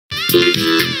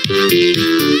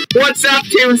What's up,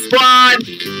 Toon Squad?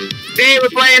 Today we're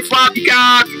playing Floppy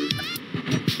Cock.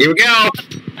 Here we go.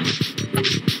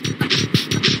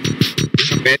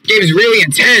 Man, this game's really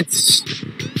intense.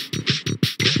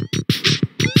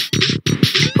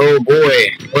 Oh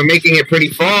boy, we're making it pretty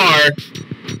far.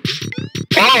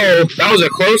 Oh, that was a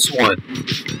close one.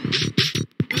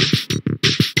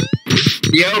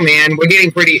 Yo, man, we're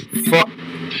getting pretty far.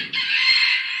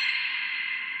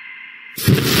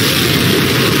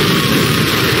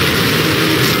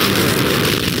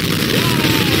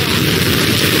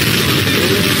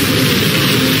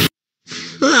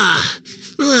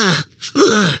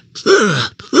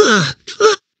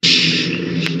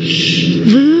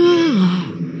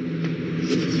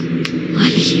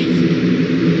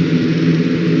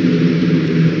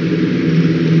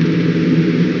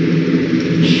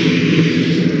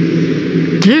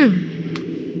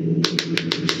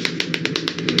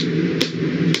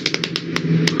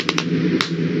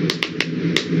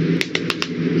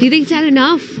 You think it's had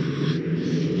enough?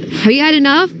 Have you had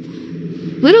enough?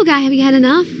 Little guy, have you had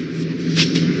enough?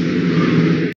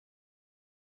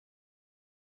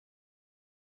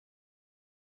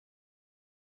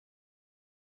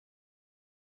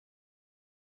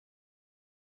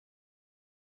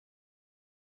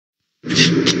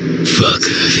 Fuck,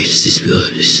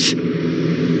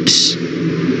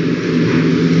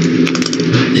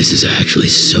 this is actually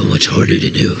so much harder to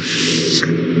do.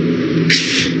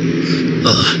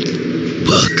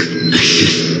 Fuck.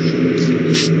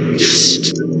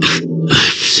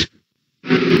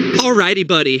 Alrighty,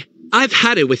 buddy. I've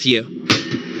had it with you.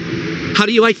 How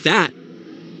do you like that?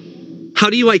 How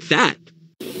do you like that?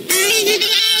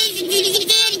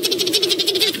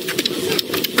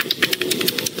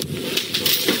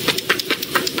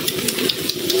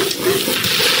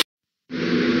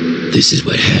 This is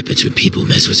what happens when people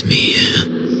mess with me.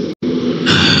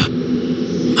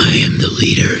 I am the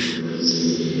leader.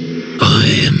 I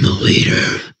am the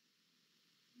leader.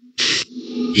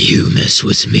 You mess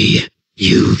with me,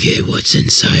 you get what's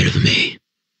inside of me.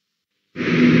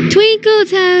 Twinkle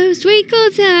toes, twinkle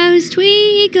toes,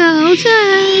 twinkle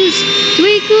toes,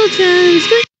 twinkle toes,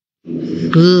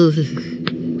 Ooh,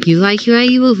 you like it,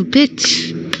 you little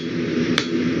bitch?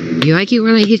 You like it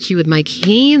when I hit you with my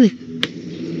cane?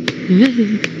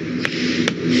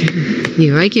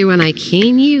 You like it when I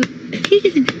cane you?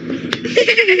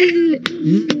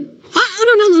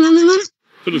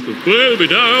 Baby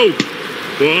down.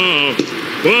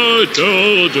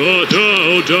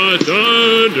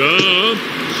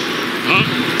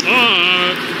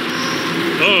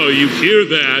 Oh, you hear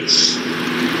that?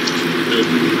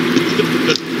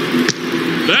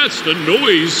 That's the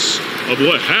noise of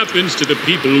what happens to the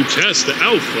people who test the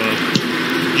alpha.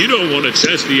 You don't want to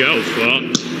test the alpha.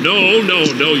 No,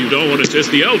 you don't want to test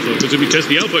the alpha. Because if you test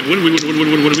the alpha, when you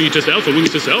test alpha, when you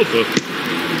test alpha,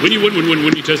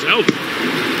 when you test alpha,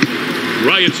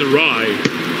 riots arrive.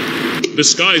 The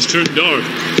skies turn dark.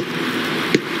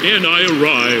 And I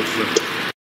arrive.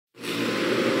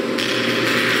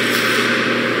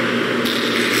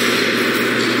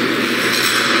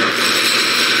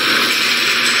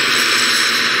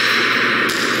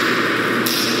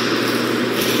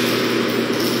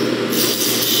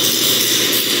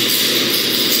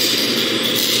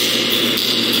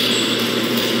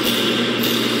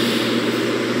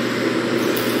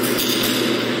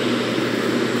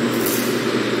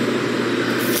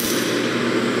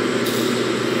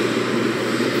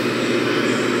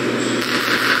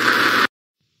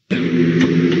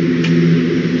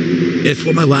 And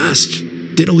for my last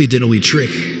diddly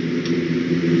trick,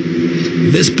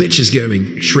 this bitch is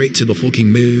going straight to the fucking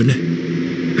moon.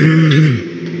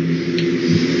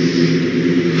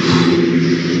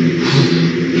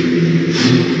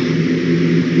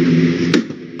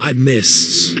 I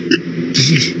missed.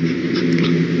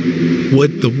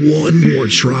 With the one more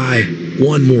try,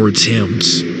 one more attempt.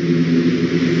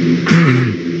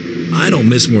 I don't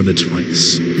miss more than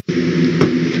twice.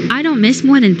 I don't miss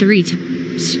more than 3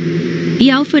 times. The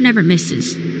alpha never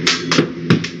misses.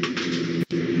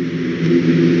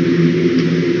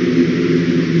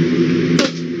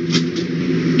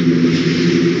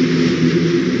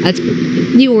 That's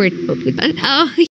you weren't. Oh.